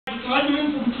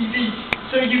advertisements on TV.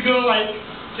 So you go like,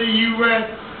 so you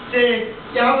say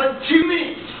you have like 2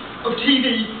 minutes of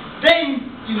TV,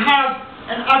 then you have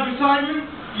an advertisement,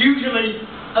 usually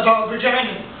about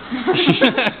vagina.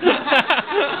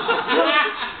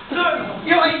 So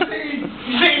you're like saying,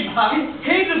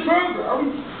 here's the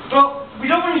program, but we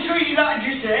don't want to show you that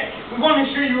just yet. We want to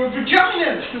show you a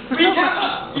vagina.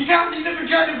 You can't see the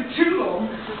vagina for too long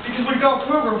because we've got a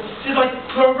program. It's like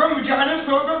program vagina,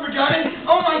 program vagina.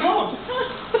 Oh my God!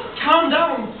 Calm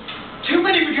down. Too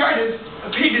many vaginas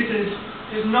and penises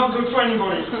is not good for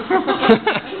anybody.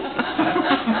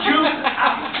 Just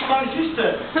ask my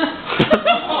sister.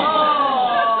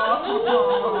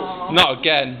 Not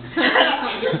again.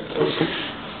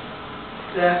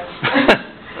 Yeah.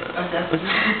 Okay.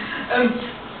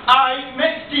 I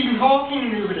met Stephen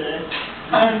Hawking the other day,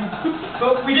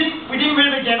 but we didn't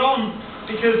really get on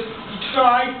because he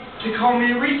tried to call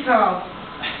me a retard.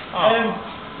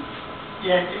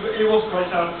 Yeah, it was quite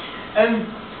sad.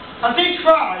 I say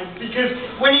tried because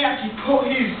when he actually put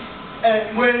his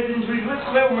words into his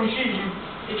little machine,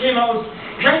 it came out as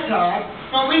retard,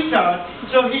 not retard.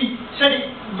 So he said it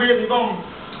really wrong.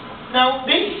 Now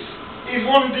this is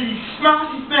one of the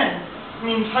smartest men in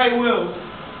the entire world.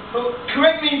 But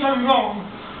correct me if I'm wrong,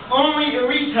 only a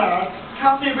retard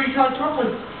can't say retard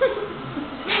properly.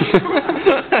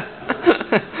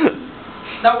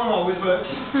 That one always works.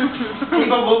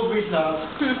 People love retards.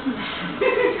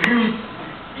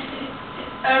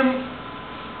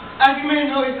 As you may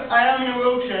notice, I am in a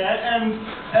wheelchair, and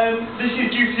this is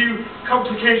due to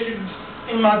complications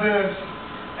in my birth.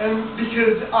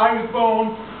 Because I was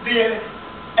born via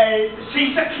a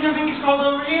C-section, I think it's called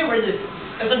over here, where you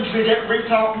essentially get ripped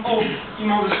out of your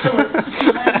mother's stomach.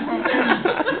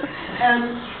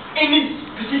 In this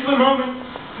particular moment,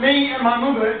 me and my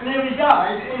mother nearly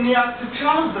died in the act of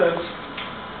childbirth.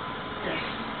 Yes.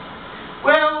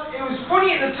 Well, it was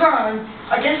funny at the time.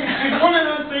 I guess it's just one of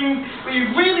those things where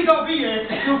you've really got to be here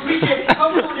to appreciate how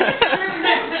funny it really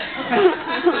is.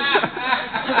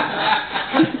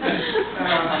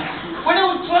 When I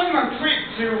was planning my trip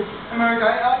to America,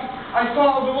 I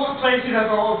thought of a lot of places. I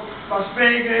thought of Las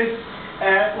Vegas,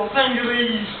 Los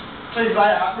Angeles, places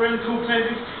like that, really cool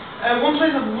places. One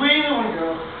place I really want to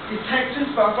go is Texas,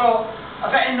 but I thought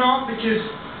I better not because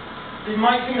they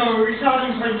might think I'm a retard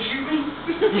and try and shoot me.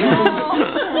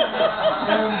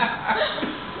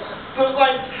 But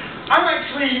like, I'm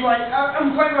actually like,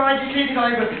 I'm quite well educated.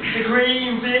 I have a degree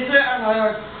in theatre and I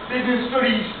have business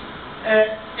studies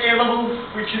A-levels,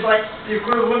 which is like the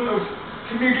equivalent of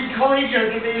community college, I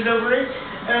think it is over here.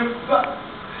 But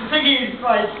the thing is,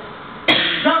 like,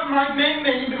 that might make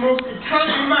me the most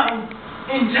Italian man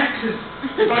in Texas.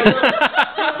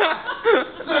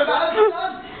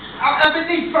 I bet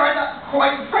they find that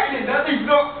quite threatening, that they've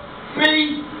got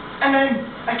me and then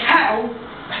a cow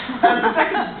and the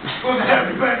second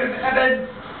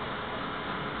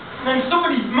and then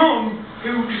somebody's mum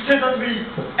who just turns out to be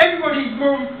everybody's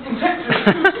mum in Texas.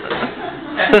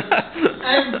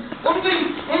 One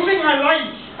thing I like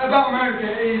about America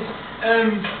is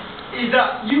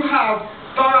that you have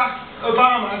Barack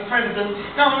Obama as president.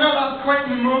 Now I know that's quite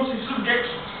an emotive subject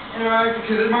in America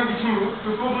because there might be some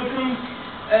Republicans,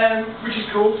 which is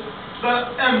cool.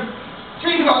 But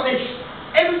think about this: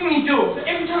 everything he does,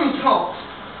 every time he talks,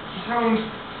 he sounds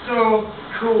so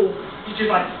cool. He's just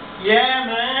like, yeah,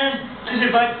 man, this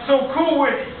is like so cool.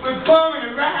 We're bombing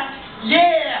Iraq,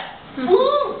 yeah,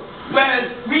 woo. Whereas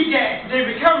we get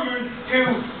David Cameron,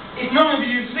 who, if none of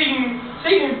you have seen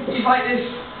him, he's like this.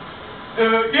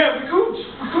 Yeah, we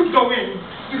could go in.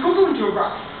 We could go into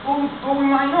Iraq, but we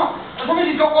might not. As long as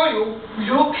he's got oil, we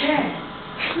don't care.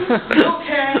 We don't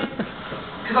care,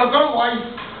 because I've got a wife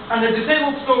and a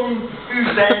disabled son who's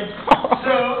dead.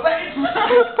 So let's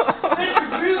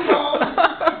move on.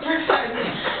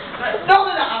 None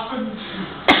of that happens.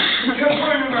 Because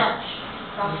we're in Iraq.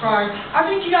 That's right. I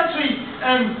think he's actually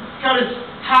kind of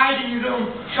hiding his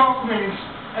own shortcomings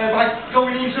by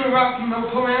going into Iraq and not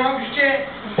pulling out his shit.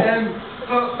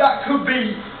 But that could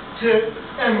be to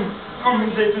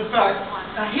compensate for the fact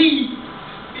that he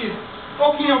is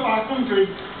fucking up our country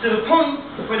to the point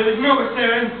where there is no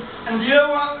return, and you know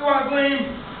what I blame?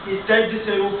 His dead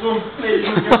disabled son, ladies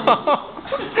and gentlemen.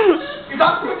 If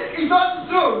that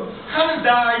son hadn't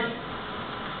died,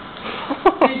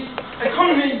 his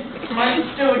economy might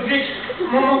still exist.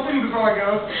 One more thing before I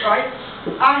go, right?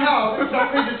 I have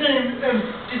exactly the same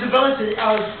disability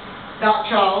as that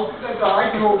child that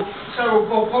died, called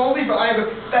cerebral palsy, but I have a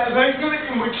better version of it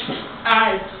in which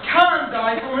I can't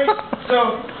die from it.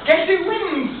 So guess who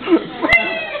wins?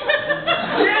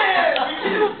 Yeah!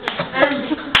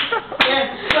 Yeah,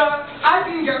 so I've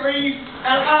been didn't get Reeve,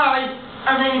 and I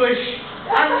am English,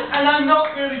 and I'm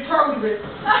not really proud of it.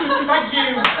 Thank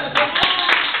you.